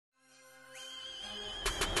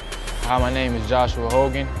Hi, my name is Joshua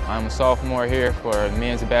Hogan. I'm a sophomore here for the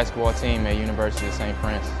men's basketball team at University of St.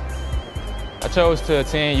 Francis. I chose to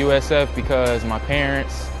attend USF because my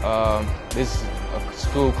parents, this is a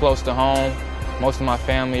school close to home. Most of my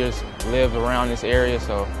family live around this area,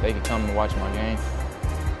 so they could come and watch my game.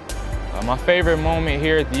 My favorite moment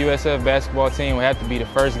here at the USF basketball team would have to be the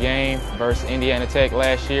first game versus Indiana Tech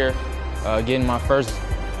last year, getting my first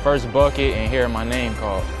bucket and hearing my name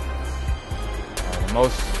called. The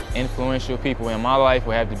most influential people in my life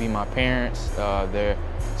would have to be my parents. They're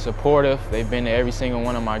supportive. They've been to every single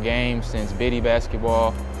one of my games since Biddy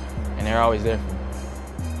basketball, and they're always there for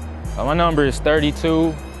me. My number is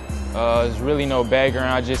 32. There's really no background.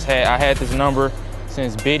 I had this number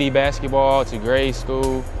since Biddy basketball to grade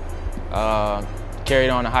school, carried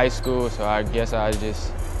on to high school, so I guess I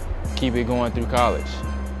just keep it going through college.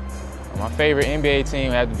 My favorite NBA team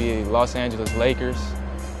would have to be Los Angeles Lakers.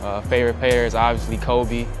 Favorite player is obviously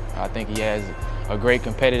Kobe. I think he has a great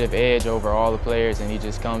competitive edge over all the players, and he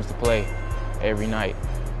just comes to play every night.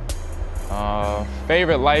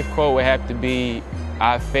 Favorite life quote would have to be,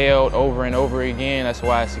 "I failed over and over again, that's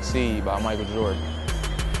why I succeed," by Michael Jordan.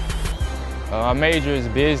 My major is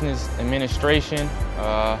business administration.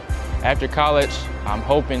 After college, I'm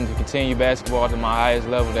hoping to continue basketball to my highest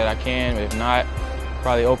level that I can. If not,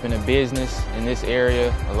 probably open a business in this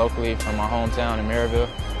area, locally from my hometown in Maryville.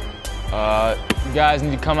 You guys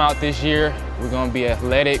need to come out this year. We're going to be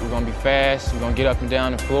athletic, we're going to be fast, we're going to get up and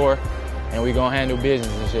down the floor, and we're going to handle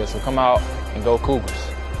business this year. So come out and go Cougars.